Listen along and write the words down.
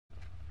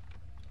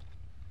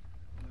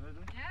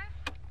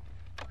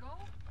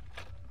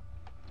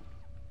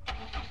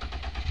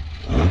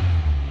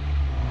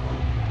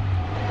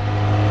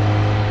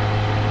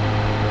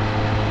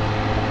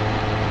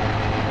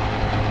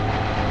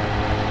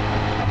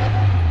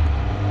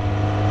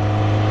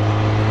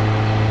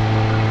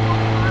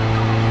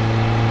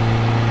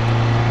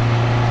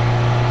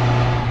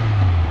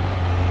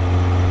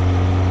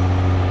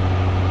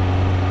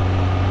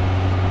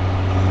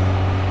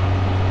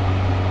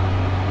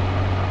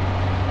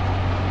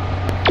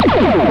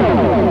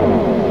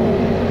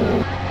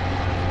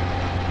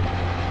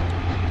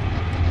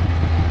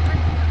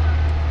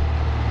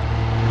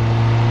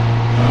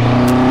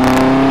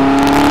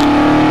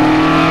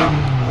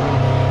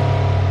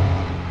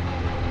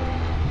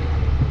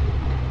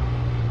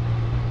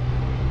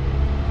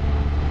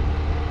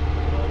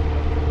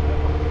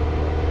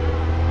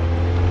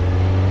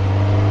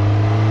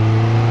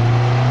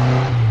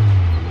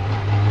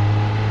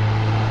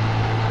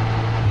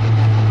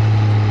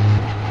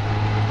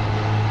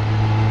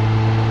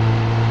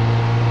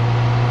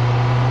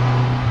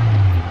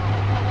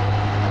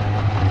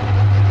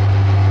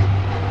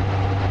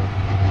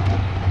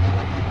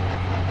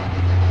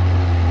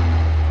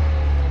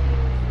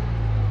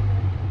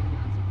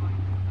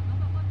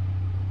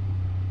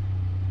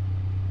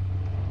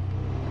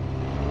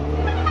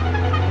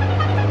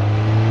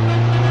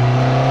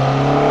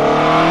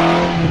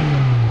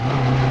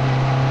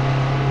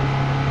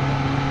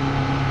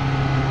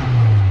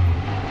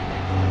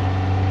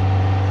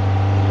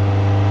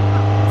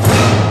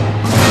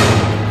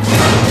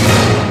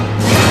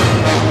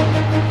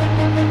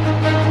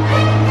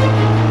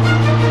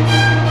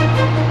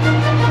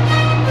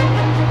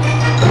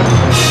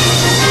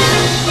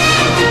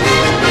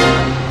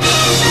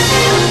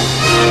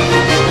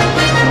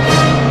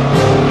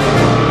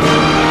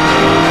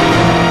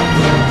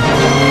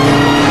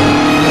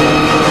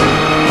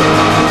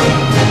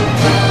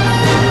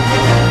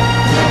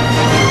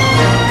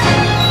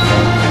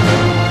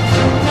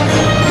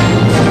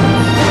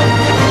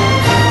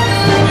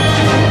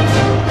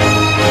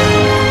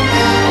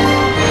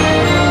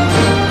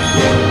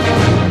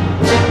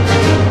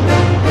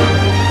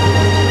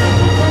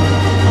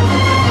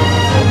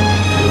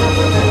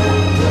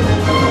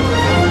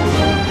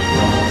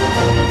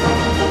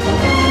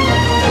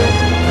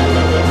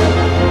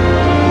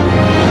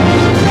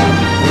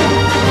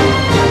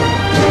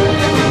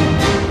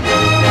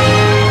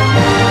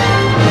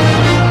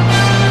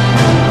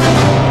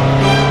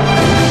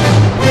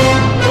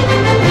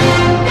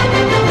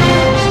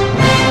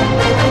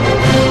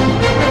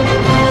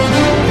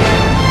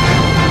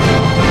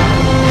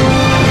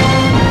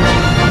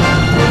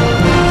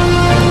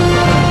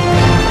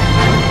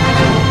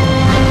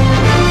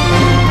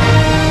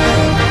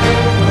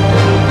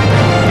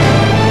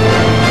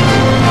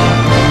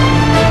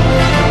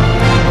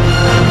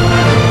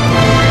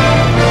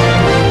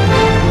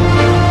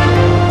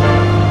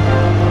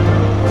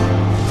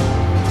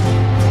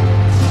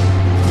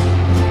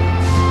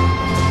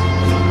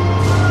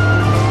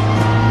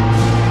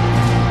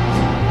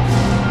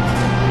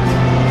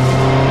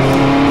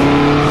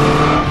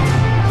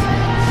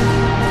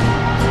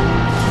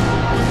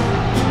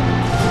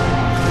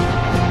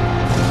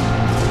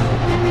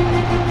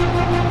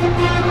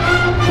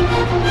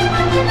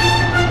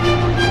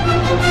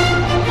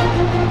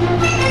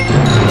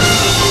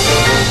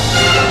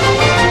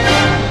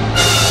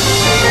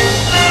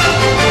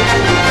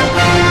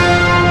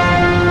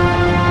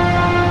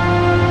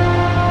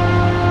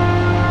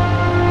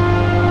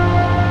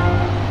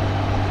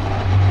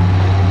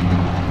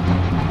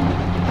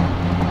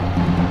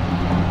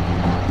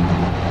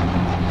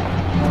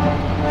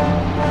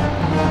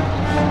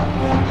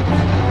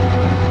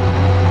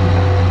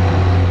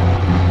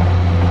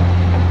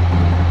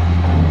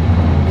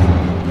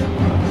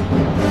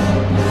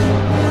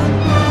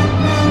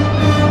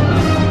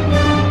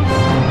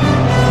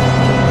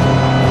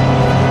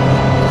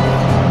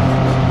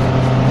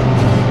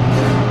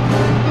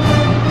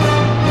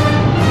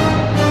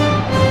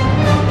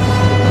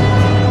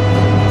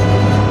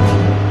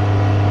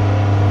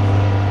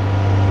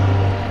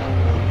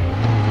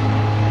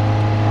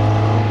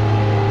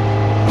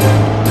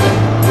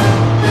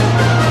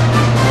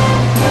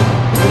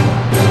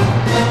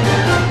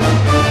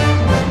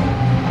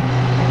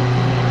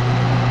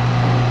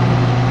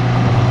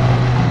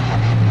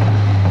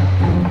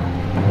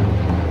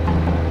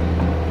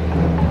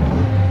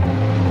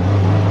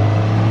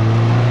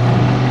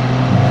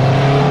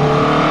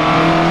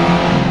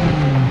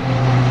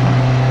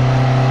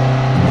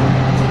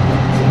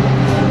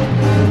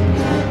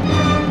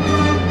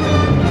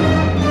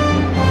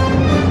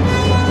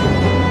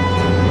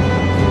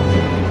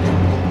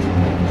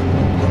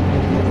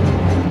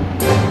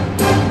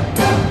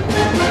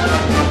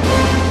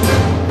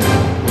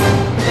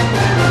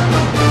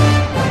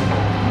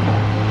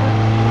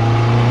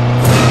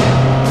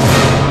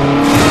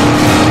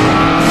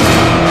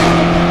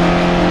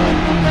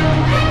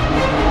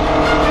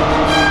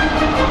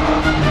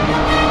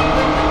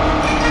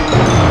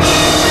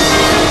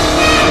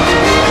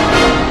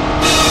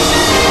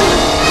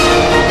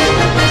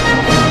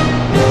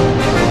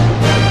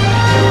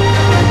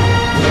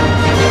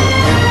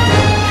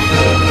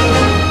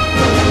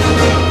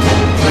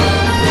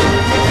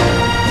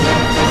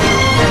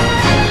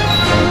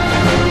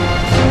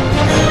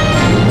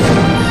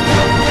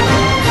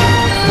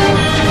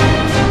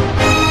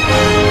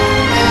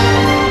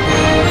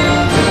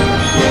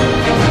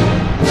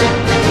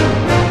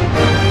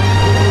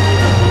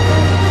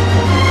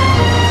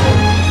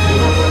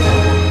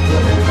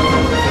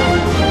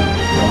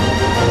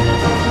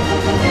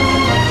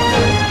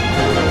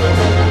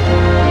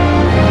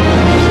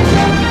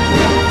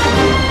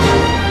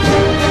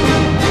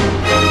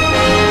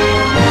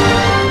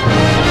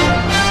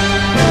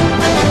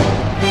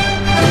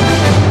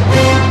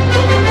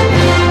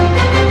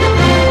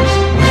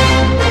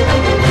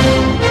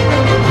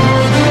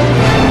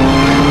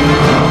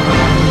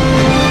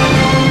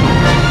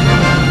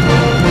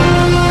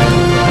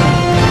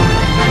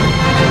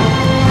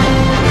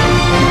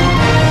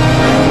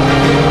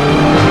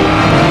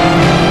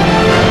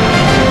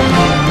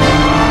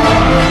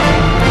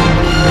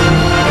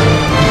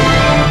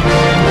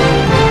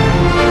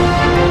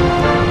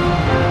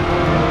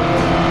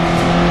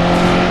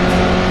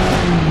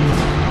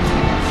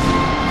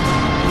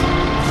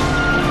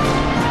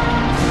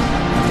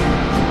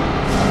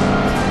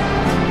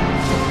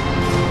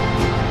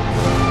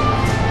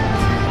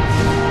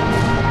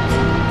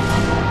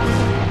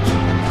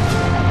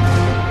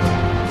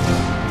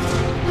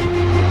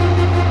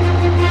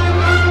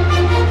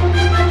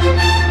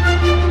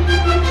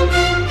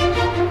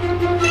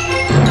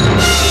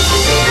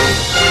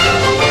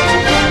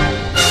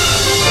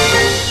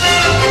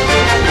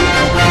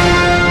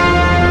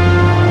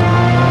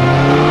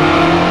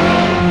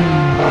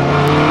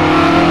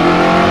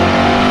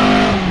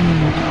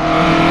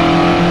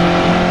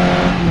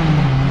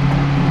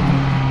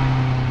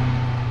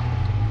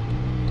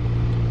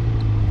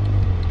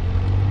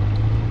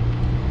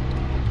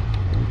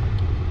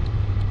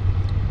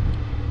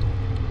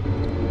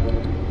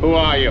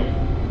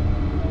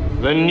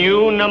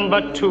new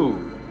number 2.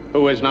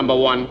 Who is number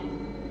 1?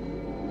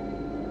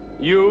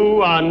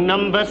 You are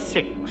number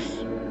 6.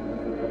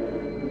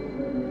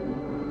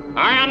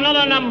 I am not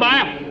a number.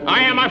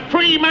 I am a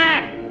free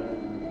man.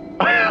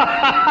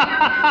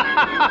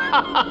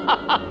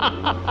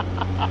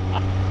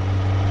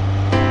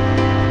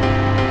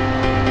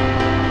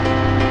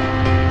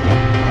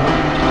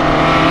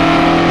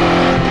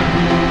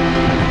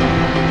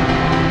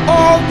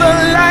 All the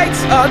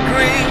lights are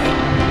green,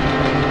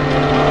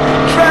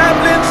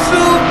 traveling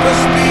super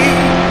speed.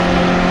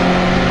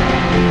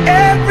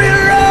 Every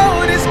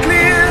road is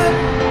clear,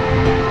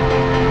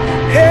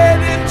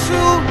 heading to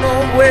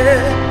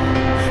nowhere.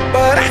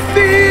 But I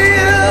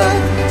feel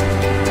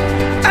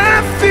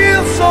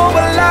so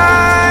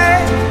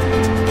alive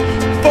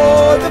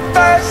for the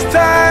first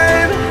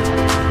time.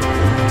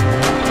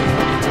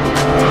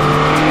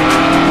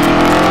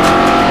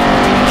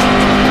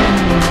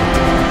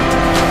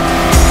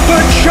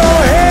 Put your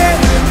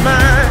hand in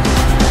mine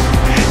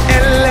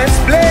and let's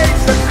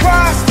blaze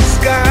across the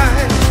sky.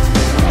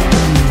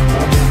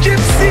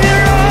 Gypsy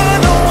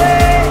run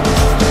away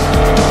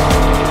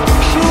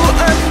through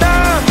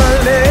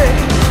anomalies,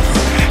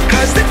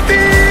 'cause this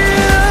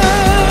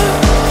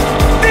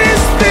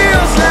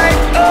feels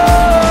like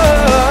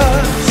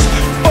us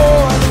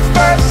for the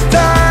first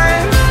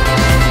time.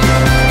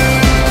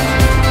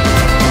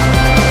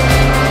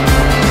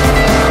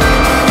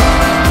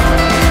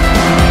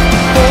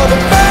 For the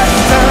first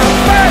time,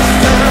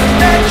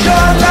 let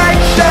your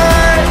light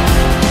shine.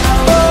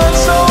 Burn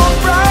so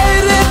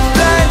bright it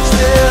blinds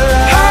still.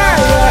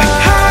 Higher,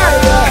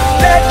 higher,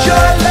 let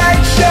your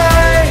light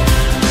shine.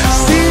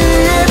 See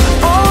it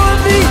on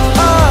the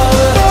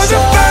other side. For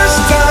the first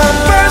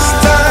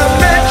time,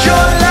 let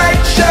your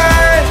light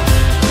shine.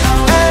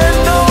 And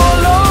no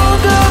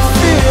longer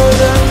feel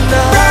the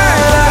night.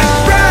 Brighter,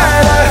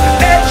 brighter,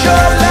 let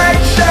your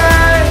light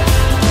shine.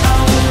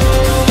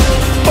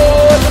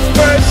 For the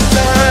first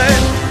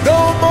time, no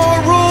more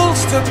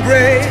rules to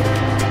break.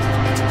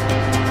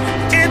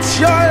 It's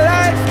your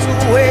life to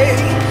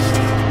waste.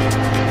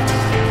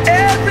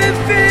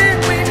 Everything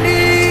we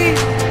need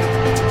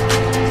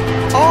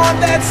on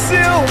that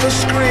silver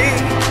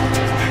screen,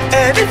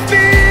 and it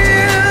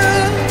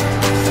feels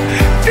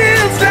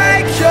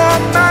like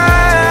you're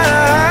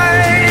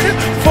mine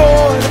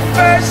for the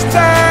first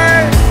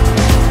time.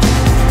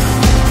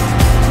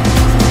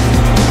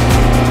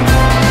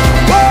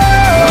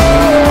 Whoa.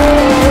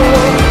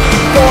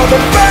 For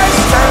the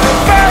first time,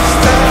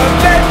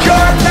 let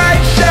your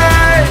light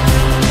shine.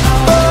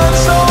 Burn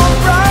so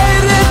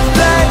bright it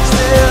blinds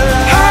still.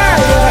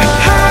 Higher,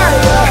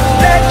 higher,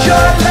 let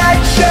your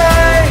light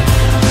shine.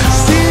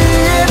 See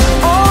it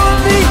on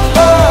the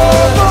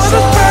other side. For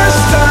the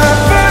first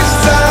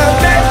time,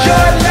 let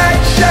your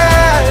light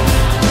shine.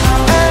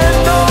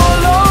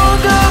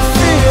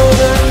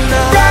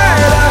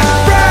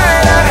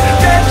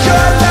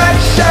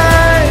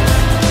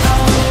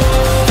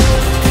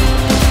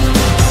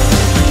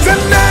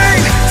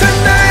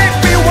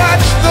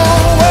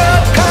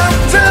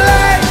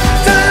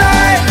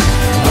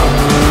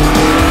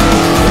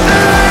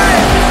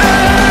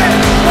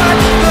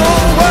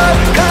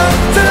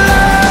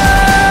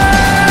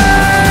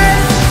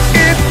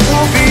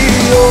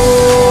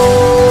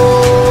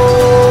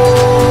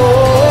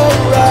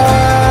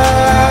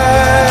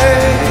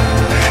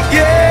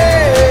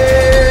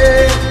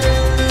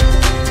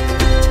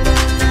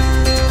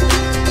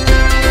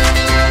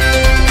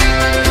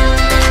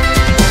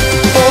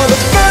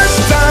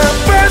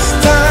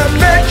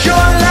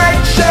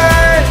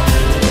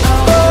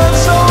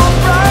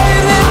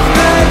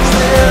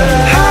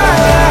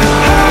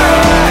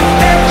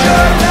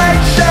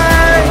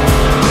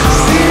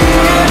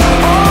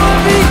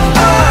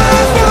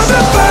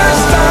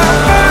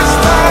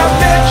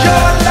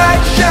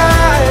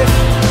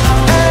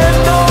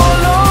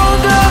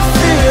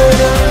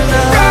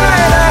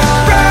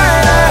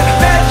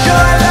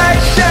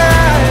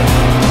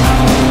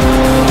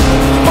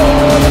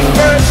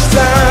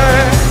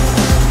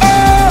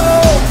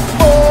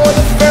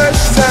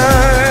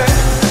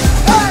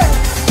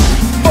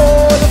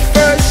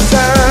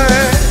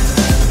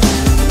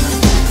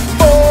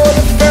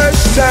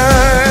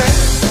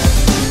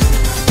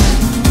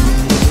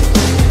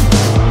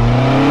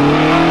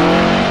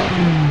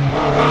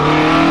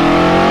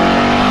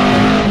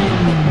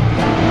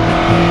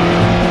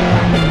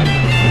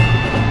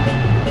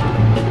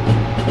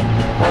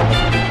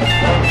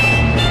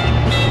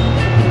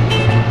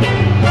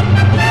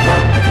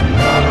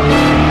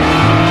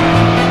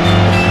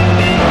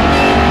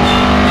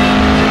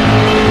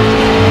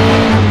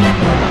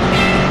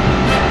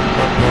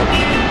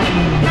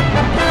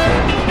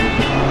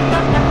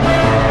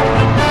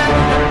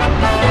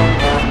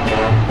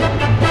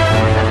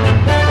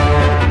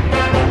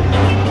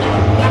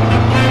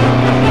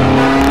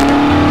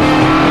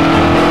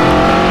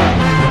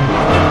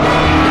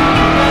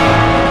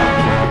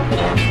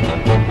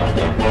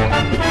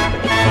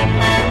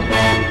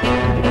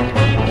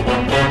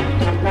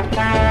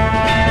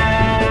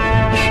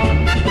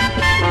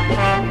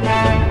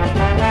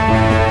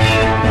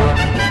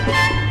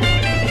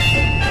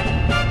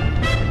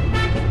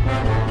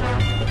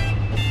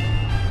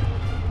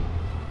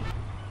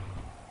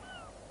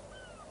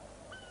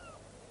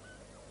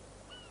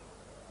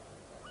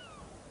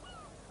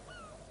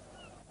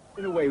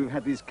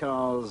 had these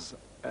cars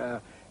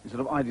in sort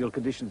of ideal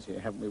conditions here,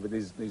 haven't we, with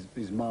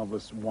these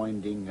marvellous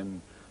winding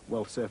and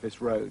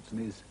well-surfaced roads and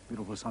these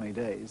beautiful sunny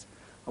days.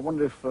 I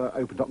wonder if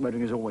open-top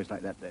motoring is always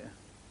like that there.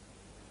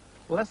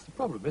 Well, that's the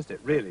problem, isn't it,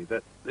 really,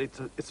 that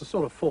it's a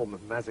sort of form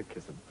of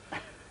masochism.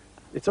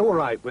 It's all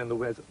right when the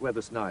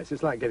weather's nice.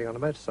 It's like getting on a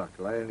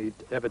motorcycle. I only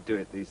ever do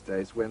it these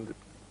days when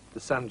the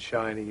sun's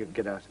shining, you can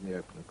get out in the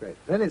open. Great.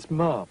 Then it's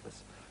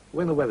marvellous.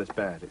 When the weather's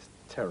bad, it's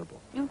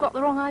terrible. You've got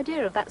the wrong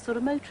idea of that sort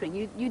of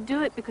motoring. You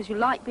do it because you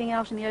like being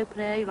out in the open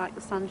air, you like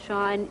the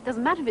sunshine. It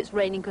doesn't matter if it's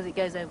raining because it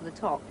goes over the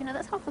top. You know,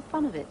 that's half the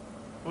fun of it.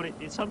 Well,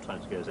 it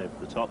sometimes goes over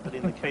the top, but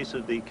in the case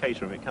of the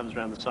Caterham, it comes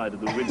around the side of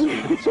the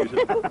windscreen and sort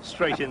of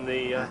straight in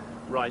the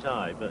right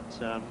eye. But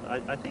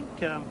I think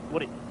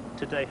what it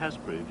today has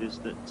proved is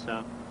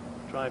that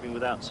driving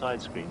without side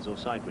screens or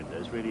side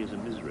windows really is a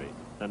misery,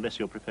 unless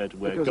you're prepared to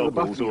wear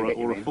goggles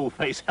or a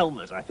full-face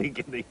helmet, I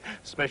think,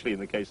 especially in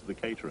the case of the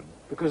Caterham.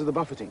 Because of the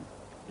buffeting?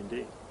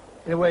 Indeed.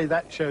 In a way,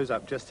 that shows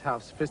up just how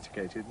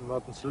sophisticated the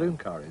modern saloon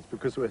car is,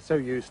 because we're so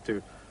used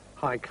to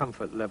high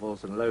comfort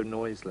levels and low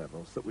noise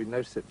levels that we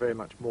notice it very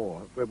much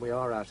more when we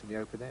are out in the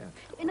open air.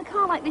 In a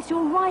car like this,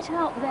 you're right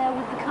out there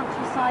with the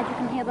countryside. You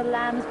can hear the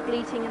lambs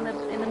bleating in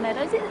the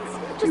meadows.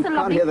 It's just a lovely feeling. You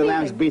can't hear the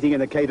lambs beating in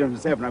the Caterham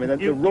 7. I mean,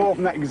 the roar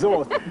from that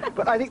exhaust.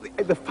 But I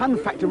think the fun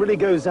factor really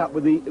goes up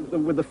with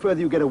the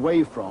further you get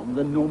away from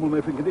the normal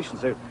motoring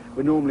conditions. So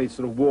we're normally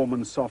sort of warm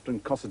and soft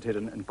and cosseted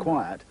and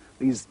quiet.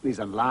 These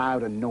are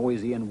loud and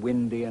noisy and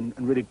windy and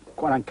really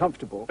quite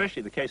uncomfortable.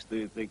 Especially the case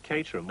of the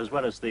Caterham, as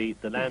well as the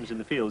lambs in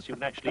the fields, you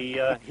can actually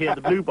hear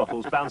the blue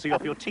bottles bouncing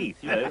off your teeth,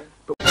 you know.